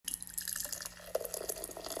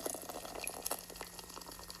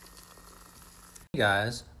Hey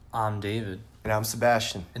guys, I'm David, And I'm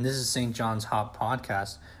Sebastian. and this is St. John's Hop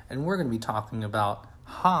Podcast, and we're going to be talking about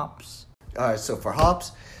hops. All right, so for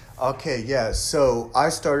hops, so I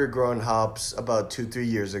started growing hops about 2-3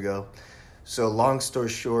 years ago. So long story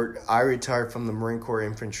short, I retired from the Marine Corps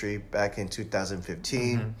Infantry back in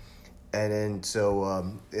 2015.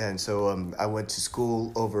 Mm-hmm. I went to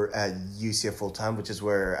school over at UCF full time, which is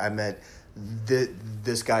where I met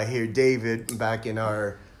this guy here, David, back in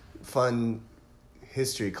our fun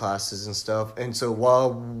history classes and stuff. And so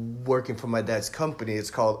while working for my dad's company, it's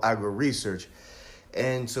called Agro Research.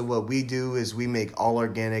 And so what we do is we make all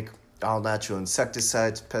organic, all natural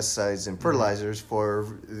insecticides, pesticides, and fertilizers for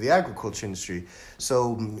the agriculture industry.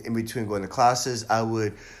 So in between going to classes, I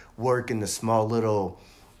would work in the small little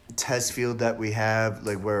test field that we have,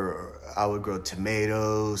 like where I would grow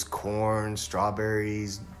tomatoes, corn,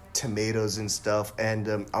 strawberries, tomatoes and stuff,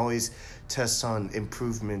 and always test on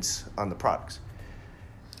improvements on the products.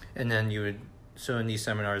 And then so in these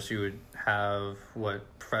seminars, you would have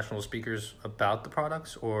professional speakers about the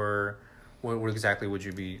products, or what exactly would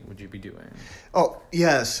you be doing? Oh,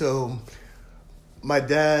 yeah, so my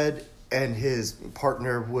dad and his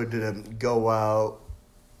partner would go out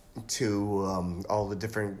to all the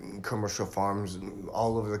different commercial farms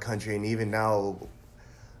all over the country, and even now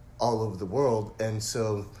all over the world. And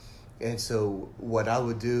so what I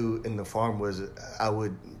would do in the farm was I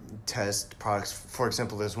would test products. For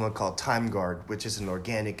example, there's one called Time Guard, which is an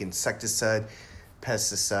organic insecticide,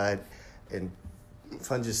 pesticide, and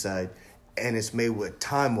fungicide, and it's made with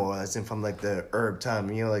thyme oil, as in from like the herb thyme,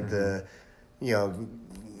 kind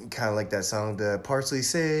of like that song, the parsley,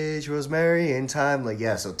 sage, rosemary, and thyme,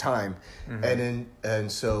 so thyme.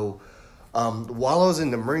 While I was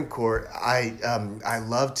in the Marine Corps, I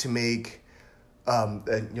love to make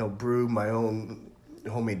brew my own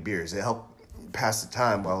homemade beers. It helped pass the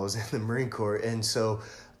time while I was in the Marine Corps. And so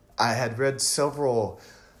I had read several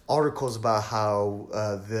articles about how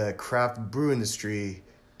the craft brew industry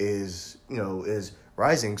is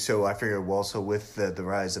rising. So I figured, well, so with the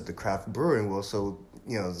rise of the craft brewing, so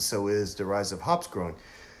is the rise of hops growing.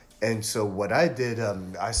 And so what I did,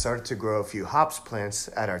 I started to grow a few hops plants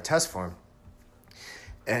at our test farm.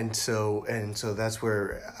 And so that's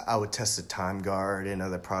where I would test the Time Guard and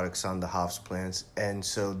other products on the hops plants. And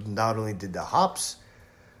so not only did the hops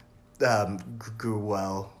grew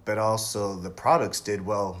well, but also the products did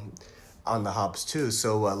well on the hops too.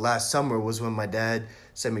 So last summer was when my dad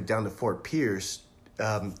sent me down to Fort Pierce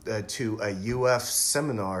to a UF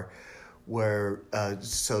seminar where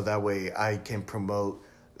so that way I can promote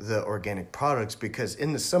the organic products, because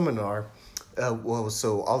in the seminar,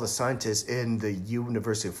 so all the scientists in the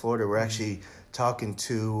University of Florida were actually talking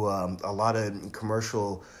to a lot of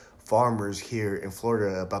commercial farmers here in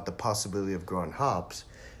Florida about the possibility of growing hops.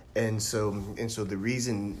 And so the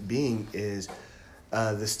reason being is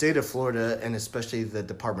the state of Florida, and especially the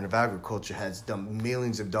Department of Agriculture, has done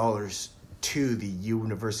millions of dollars to the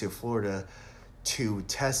University of Florida to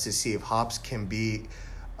test to see if hops can be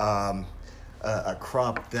a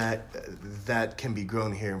crop that can be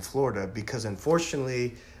grown here in Florida, because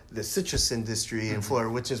unfortunately the citrus industry in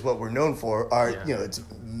Florida, which is what we're known for, it's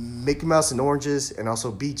Mickey Mouse and oranges and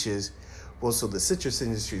also beaches. Well, so the citrus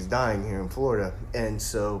industry is dying here in Florida, and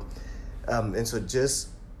so just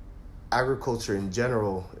agriculture in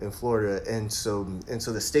general in Florida, and so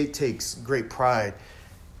the state takes great pride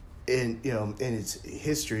in its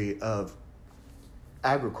history of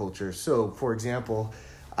agriculture. So, for example,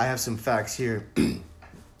 I have some facts here.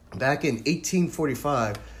 Back in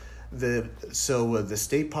 1845, the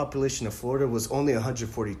state population of Florida was only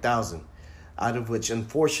 140,000, out of which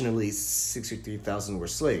unfortunately 63,000 were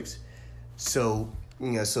slaves. So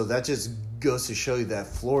that just goes to show you that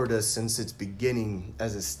Florida, since its beginning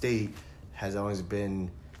as a state, has always been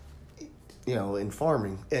in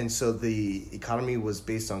farming, and so the economy was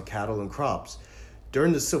based on cattle and crops.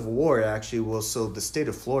 During the Civil War, actually, so the state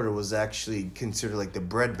of Florida was actually considered like the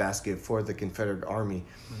breadbasket for the Confederate Army.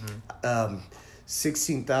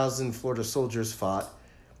 16,000 Florida soldiers fought,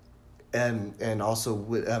 and also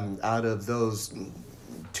out of those,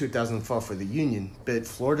 2,000 fought for the Union. But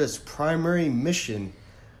Florida's primary mission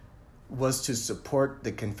was to support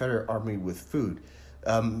the Confederate Army with food,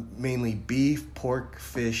 mainly beef, pork,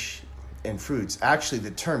 fish, and fruits. Actually,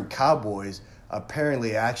 the term cowboys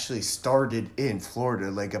apparently actually started in Florida.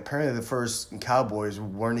 Like, apparently the first cowboys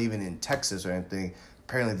weren't even in Texas or anything.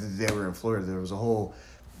 Apparently they were in Florida. There was a whole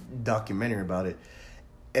documentary about it.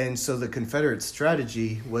 And so the Confederate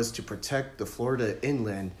strategy was to protect the Florida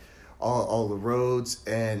inland, all the roads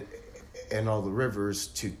and all the rivers,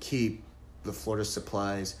 to keep the Florida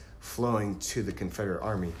supplies flowing to the Confederate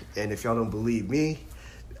Army. And if y'all don't believe me,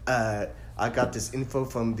 I got this info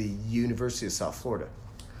from the University of South Florida.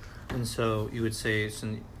 And so you would say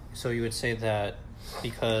that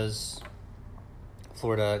because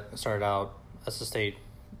Florida started out as a state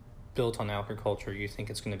built on agriculture, you think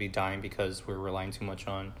it's going to be dying because we're relying too much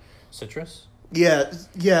on citrus? Yeah.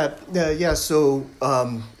 So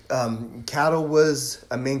cattle was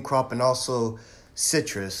a main crop, and also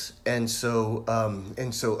citrus, and so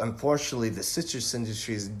unfortunately the citrus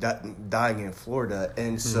industry is dying in Florida,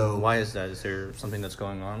 and so why is that? Is there something that's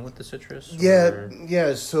going on with the citrus?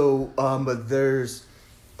 Yeah. So but there's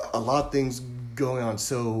a lot of things going on.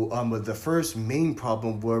 So the first main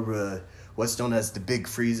problem were what's known as the big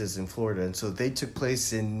freezes in Florida, and so they took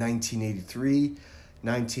place in 1983,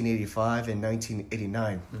 1985, and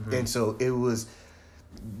 1989, and so it was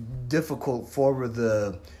difficult for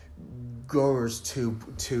the growers to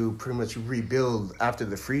pretty much rebuild after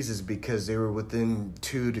the freezes because they were within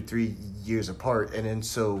 2 to 3 years apart, and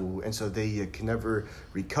so they can never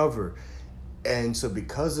recover, and so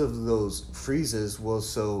because of those freezes,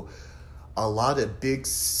 so a lot of big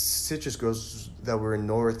citrus growers that were in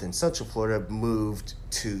North and Central Florida moved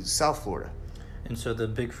to South Florida. And so the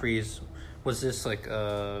big freeze, was this like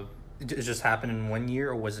it just happened in 1 year,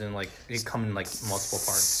 or was it in like it come in like multiple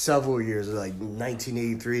parts? Several years, like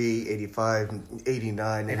 1983, 85,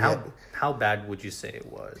 89. And how bad would you say it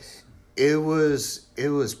was? It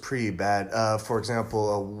was pretty bad. For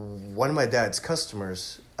example, one of my dad's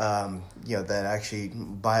customers, that actually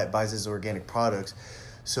buys his organic products.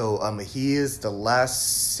 So he is the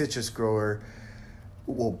last citrus grower,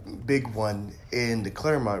 big one in the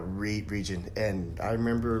Claremont region, and I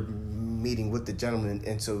remember meeting with the gentleman,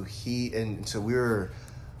 and so we were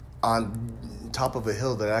on top of a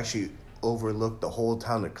hill that actually overlooked the whole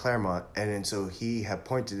town of Claremont, and so he had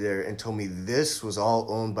pointed there and told me this was all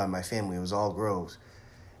owned by my family. It was all groves,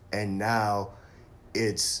 and now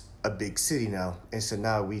it's a big city now, and so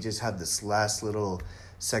now we just have this last little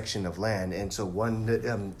section of land, and so what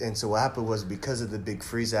happened was, because of the big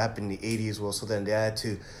freeze that happened in the 80s, so then they had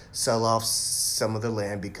to sell off some of the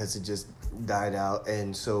land because it just died out,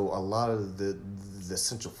 and so a lot of the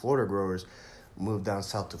Central Florida growers moved down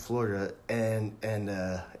south to Florida, and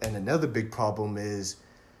another big problem is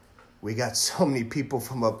we got so many people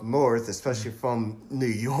from up north, especially from New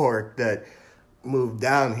York, that moved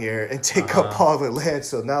down here and take up all the land.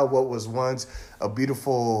 So now what was once a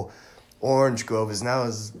beautiful orange grove is now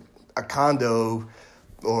a condo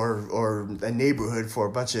or a neighborhood for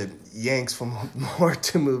a bunch of Yanks from up north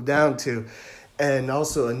to move down to. And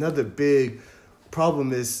also another big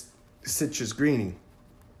problem is citrus greening.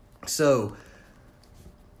 So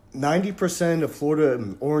 90% of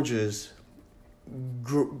Florida oranges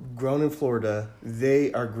grown in Florida,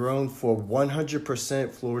 they are grown for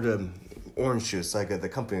 100% Florida orange juice, like the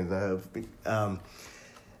company that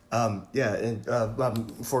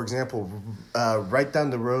for example, right down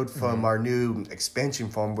the road from our new expansion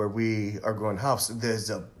farm where we are growing hops, there's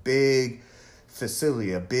a big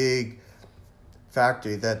facility, a big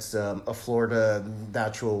factory that's a Florida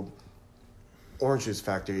natural orange juice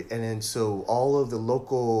factory, and then so all of the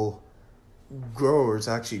local growers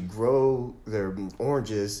actually grow their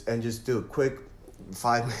oranges and just do a quick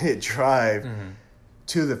 5-minute drive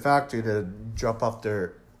to the factory to drop off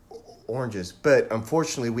their oranges. But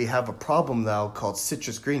unfortunately, we have a problem now called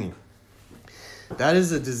citrus greening. That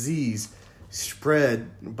is a disease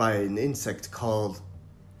spread by an insect called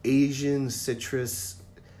Asian citrus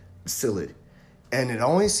psyllid, and it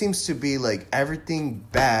only seems to be like everything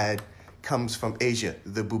bad comes from Asia.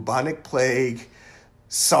 The bubonic plague,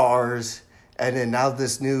 SARS, and then now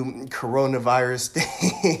this new coronavirus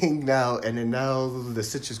thing now the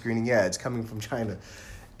citrus greening, it's coming from China.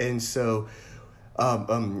 And so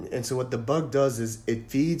what the bug does is it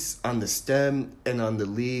feeds on the stem and on the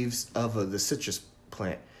leaves of the citrus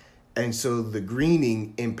plant. And so the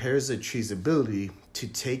greening impairs the tree's ability to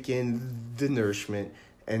take in the nourishment,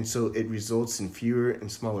 and so it results in fewer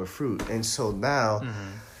and smaller fruit. And so now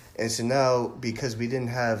because we didn't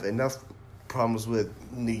have enough problems with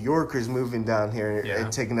New Yorkers moving down here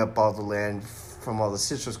and taking up all the land from all the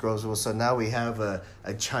citrus groves, so now we have a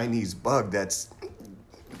Chinese bug that's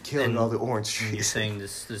killing all the orange trees. You're saying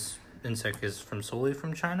this insect is solely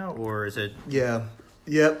from China, or is it? Yeah.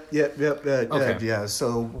 Yep. Okay. Yeah.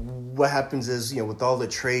 So what happens is, with all the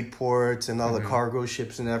trade ports and all the cargo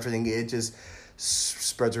ships and everything, it just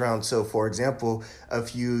spreads around. So, for example, a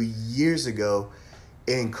few years ago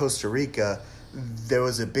in Costa Rica, there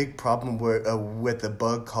was a big problem with a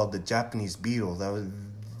bug called the Japanese beetle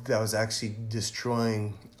that was actually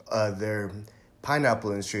destroying their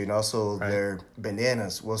pineapple industry and also their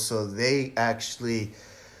bananas. Well, so they actually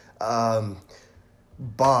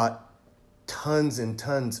bought tons and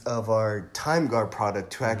tons of our Time Guard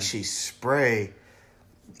product to actually spray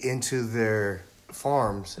into their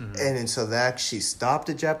farms, and so that actually stopped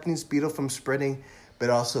the Japanese beetle from spreading, but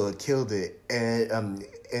also it killed it. And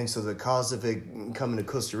so the cause of it coming to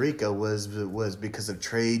Costa Rica was because of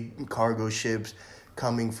trade cargo ships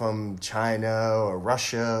coming from China or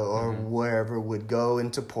Russia or wherever would go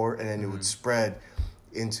into port, and then it would spread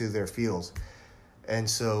into their fields. And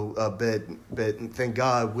so, but thank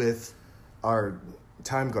God with our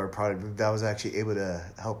Time Guard product, that was actually able to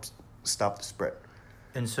help stop the spread.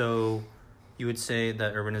 And so you would say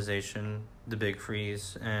that urbanization, the big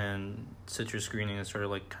freeze, and citrus greening is sort of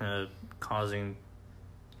like kind of causing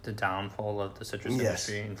the downfall of the citrus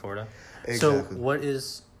industry in Florida. Exactly.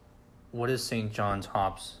 So what is St. John's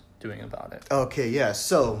Hops doing about it? Okay, yeah.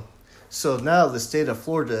 So now the state of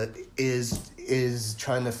Florida is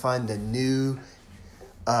trying to find a new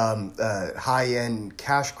high-end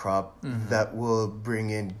cash crop that will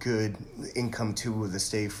bring in good income to the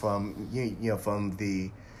state from from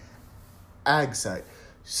the ag side.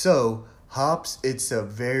 So hops, it's a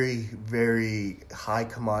very, very high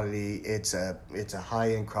commodity. It's a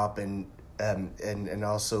high-end crop, and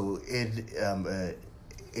also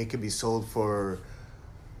it could be sold for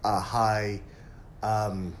a high.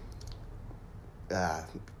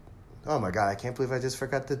 Oh my God! I can't believe I just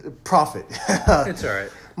forgot the profit. It's all right.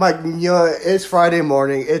 It's Friday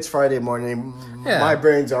morning. Yeah. My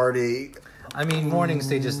brain's already. I mean, mornings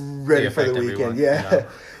they just ready for the weekend. Everyone, Yeah,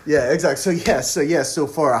 yeah, exactly. So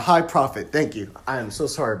for a high profit, thank you. I am so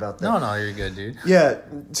sorry about that. No, you're good, dude. Yeah.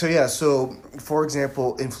 So for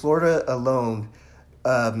example, in Florida alone,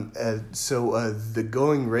 the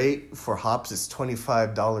going rate for hops is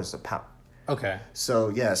 $25 a pound. Okay.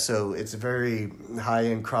 So it's a very high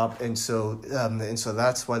end crop, and so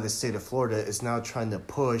that's why the state of Florida is now trying to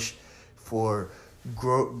push for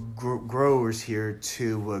growers here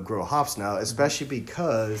to grow hops now, especially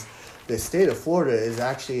because the state of Florida is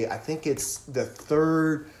actually, I think it's the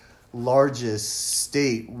third largest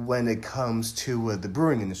state when it comes to the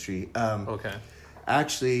brewing industry. Okay.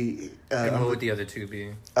 Actually, and what would the other two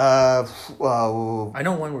be? Well, I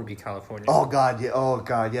know one would be California. Oh God,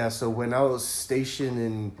 yeah. So when I was stationed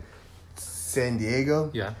in San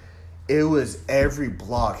Diego, it was every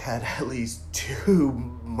block had at least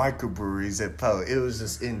 2 microbreweries at Pell. It was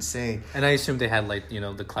just insane. And I assume they had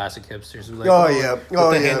the classic hipsters who the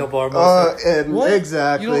handlebar. What?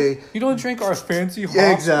 Exactly. You don't drink our fancy hops,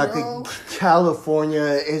 exactly. bro?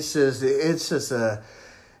 California, it's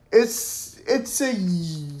a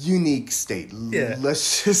unique state. Yeah.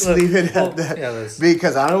 Let's just leave it at that. Yeah,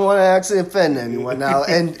 because I don't want to actually offend anyone now.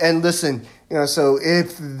 And listen, so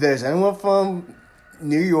if there's anyone from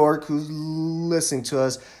New York who's listening to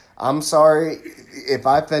us, I'm sorry if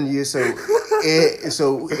I offend you. So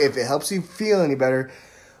if it helps you feel any better,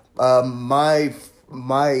 my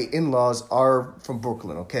in-laws are from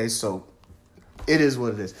Brooklyn. Okay, so it is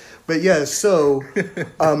what it is. But yeah, so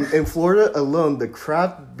in Florida alone, the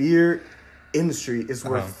craft beer industry is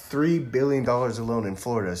worth $3 billion alone in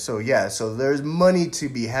Florida. So there's money to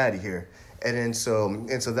be had here, and so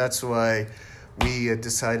that's why we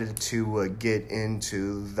decided to get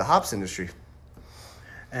into the hops industry.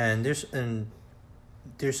 And there's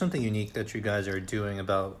something unique that you guys are doing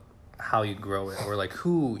about how you grow it, or like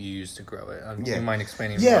who you use to grow it. Do you mind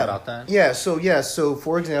explaining more about that? Yeah. So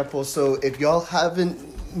for example, if y'all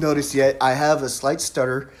haven't noticed yet, I have a slight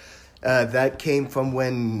stutter. That came from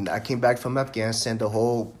when I came back from Afghanistan, the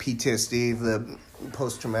whole PTSD, the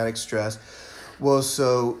post-traumatic stress. Well,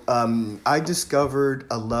 so I discovered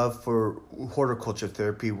a love for horticulture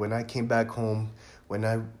therapy when I came back home, when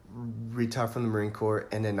I retired from the Marine Corps,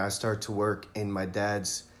 and then I started to work in my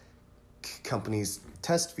dad's company's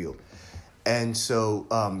test field. And so,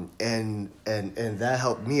 and that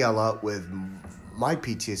helped me a lot with my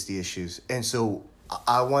PTSD issues. And so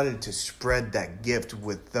I wanted to spread that gift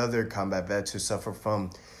with other combat vets who suffer from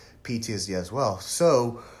PTSD as well.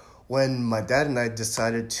 So when my dad and I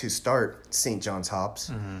decided to start St. John's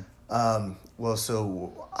Hops,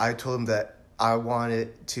 so I told him that I want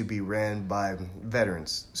it to be ran by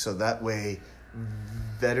veterans. So that way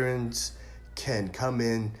veterans can come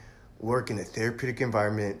in, work in a therapeutic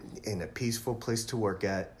environment, in a peaceful place to work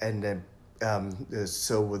at, and then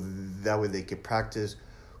that way they could practice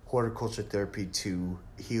horticulture therapy to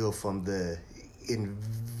heal from the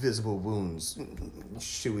invisible wounds,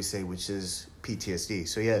 should we say, which is PTSD.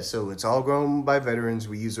 So it's all grown by veterans.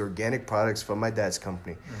 We use organic products from my dad's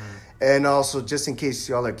company. And also, just in case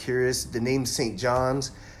y'all are curious, the name St.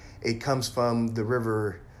 John's it comes from the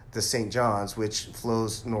river, the St. Johns, which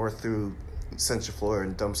flows north through Central Florida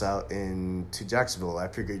and dumps out into Jacksonville. I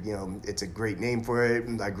figured, it's a great name for it.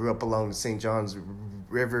 I grew up along the St. Johns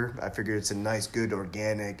River. I figured it's a nice, good,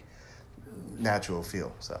 organic, natural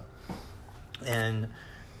feel. So, and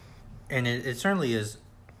it certainly is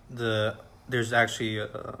there's actually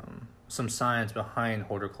some science behind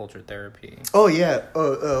horticulture therapy. Oh yeah,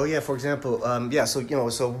 oh yeah. For example,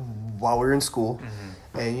 So while we're in school,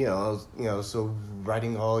 and so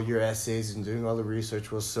writing all your essays and doing all the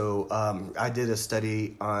research I did a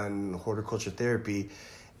study on horticulture therapy,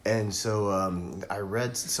 and so I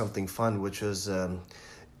read something fun, which was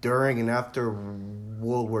during and after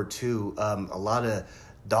World War II, a lot of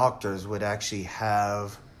doctors would actually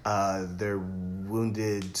have their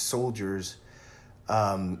wounded soldiers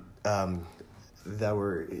that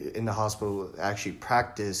were in the hospital actually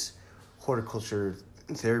practice horticulture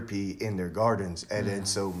therapy in their gardens, and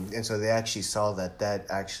so they actually saw that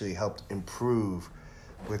actually helped improve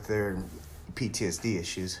with their PTSD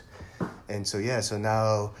issues, and so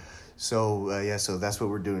that's what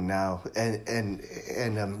we're doing now, and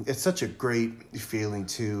it's such a great feeling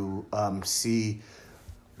to see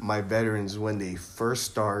my veterans when they first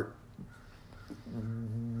start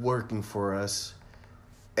working for us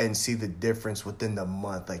and see the difference within the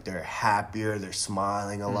month. Like, they're happier, they're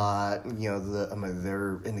smiling a lot,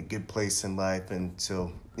 they're in a good place in life. And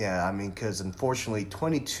so, because unfortunately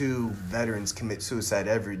 22 veterans commit suicide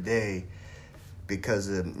every day because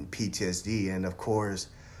of PTSD. And of course,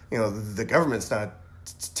 the government's not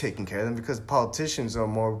taking care of them because politicians are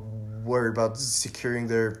more worried about securing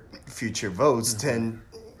their future votes than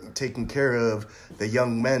taking care of the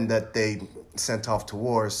young men that they sent off to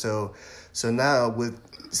war. So now with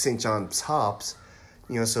St. John's Hops,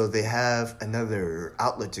 so they have another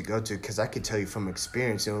outlet to go to, because I could tell you from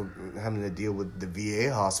experience, having to deal with the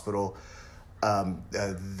VA hospital,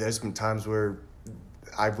 there's been times where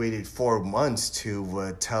I've waited 4 months to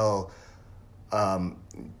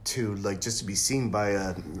just to be seen by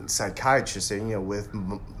a psychiatrist, and with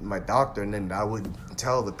my doctor, and then I would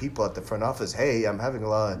tell the people at the front office, hey, I'm having a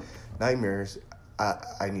lot of nightmares,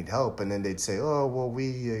 I need help, and then they'd say, oh, well,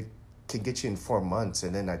 we can get you in 4 months,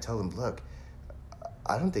 and then I tell them, look,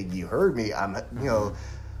 I don't think you heard me, I'm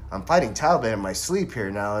fighting Taliban in my sleep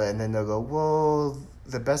here now, and then they'll go, well,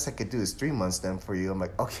 the best I could do is 3 months then for you. I'm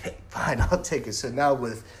like, okay, fine, I'll take it. So now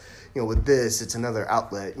with this, it's another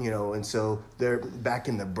outlet, and so they're back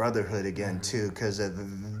in the brotherhood again, too, because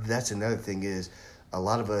that's another thing is a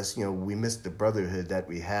lot of us, we missed the brotherhood that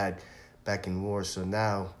we had back in war. So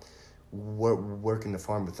now we're working the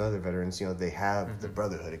farm with other veterans, they have the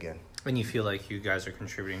brotherhood again. And you feel like you guys are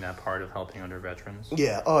contributing that part of helping other veterans?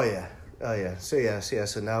 Yeah, oh yeah.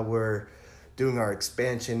 So now we're doing our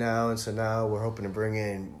expansion now, and so now we're hoping to bring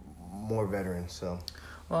in more veterans, so...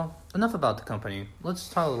 Well, enough about the company. Let's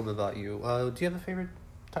talk a little bit about you. Do you have a favorite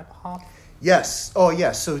type of hop? Yes. Oh,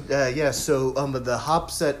 yeah. So the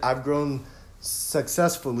hops that I've grown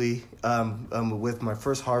successfully with my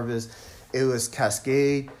first harvest, it was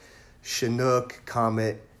Cascade, Chinook,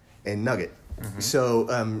 Comet, and Nugget. So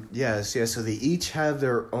so they each have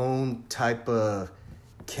their own type of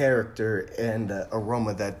character and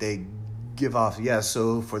aroma that they give off. Yeah.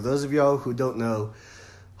 So for those of y'all who don't know,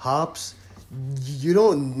 hops. You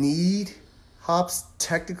don't need hops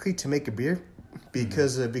technically to make a beer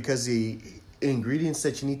because the ingredients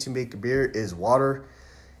that you need to make a beer is water,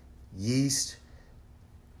 yeast,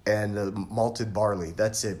 and malted barley.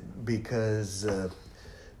 That's it, because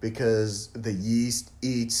the yeast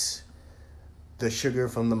eats the sugar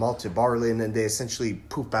from the malted barley, and then they essentially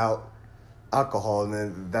poop out alcohol, and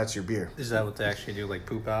then that's your beer. Is that what they actually do, like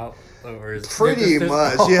poop out, or is pretty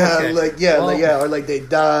much? Or like they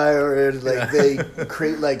die, or like they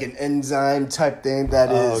create like an enzyme type thing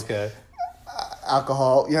that is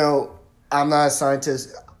alcohol. I'm not a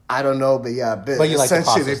scientist. I don't know, but yeah, but you like the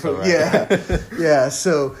process, though, right?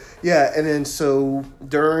 And then so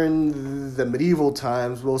during the medieval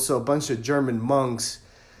times, a bunch of German monks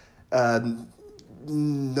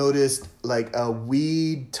noticed like a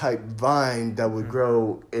weed type vine that would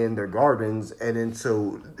grow in their gardens, and then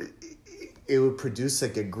so it would produce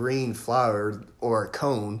like a green flower or a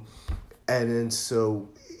cone, and then so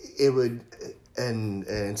it would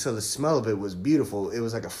and so the smell of it was beautiful. It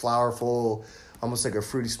was like a flowerful, almost like a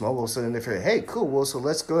fruity smell. So then they figured, hey, cool, well, so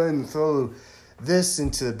let's go ahead and throw this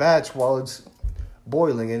into the batch while it's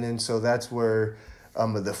boiling, and then so that's where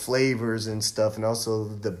the flavors and stuff, and also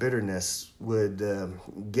the bitterness would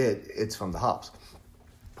get. It's from the hops.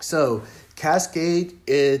 So Cascade,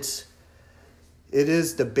 it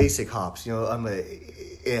is the basic hops.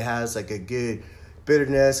 It has like a good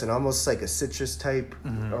bitterness and almost like a citrus type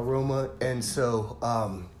aroma. And so,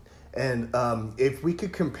 if we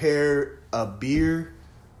could compare a beer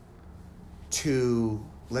to,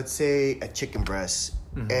 let's say, a chicken breast,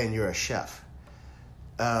 and you're a chef,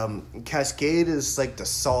 Cascade is like the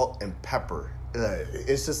salt and pepper.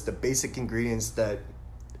 It's just the basic ingredients that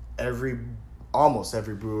almost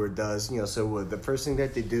every brewer does. So the first thing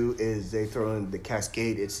that they do is they throw in the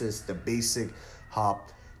Cascade. It's just the basic hop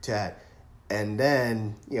to add. And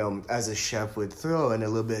then, as a chef would throw in a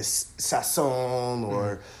little bit of sazon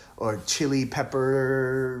or chili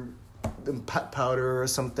pepper powder or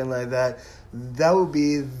something like that. That would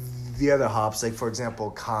be the other hops, like, for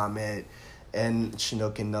example, Comet and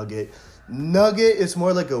Chinook and Nugget. Nugget is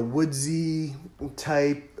more like a woodsy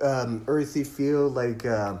type, earthy feel, like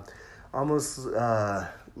almost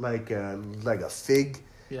like a fig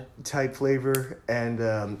type flavor.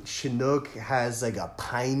 And Chinook has like a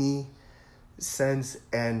piney sense,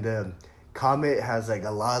 and Comet has like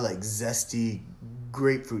a lot of like zesty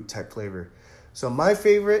grapefruit type flavor. So my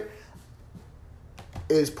favorite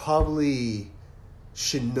is probably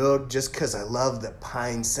Chinook, just because I love the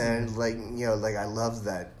pine scent, like I love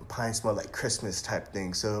that pine smell, like Christmas type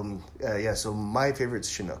thing. So so my favorite's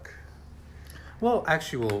Chinook. Well,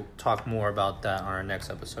 actually, we'll talk more about that on our next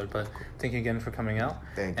episode. But thank you again for coming out.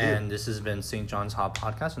 Thank you. And this has been St. John's Hop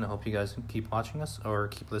Podcast, and I hope you guys keep watching us or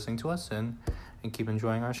keep listening to us and keep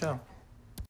enjoying our show.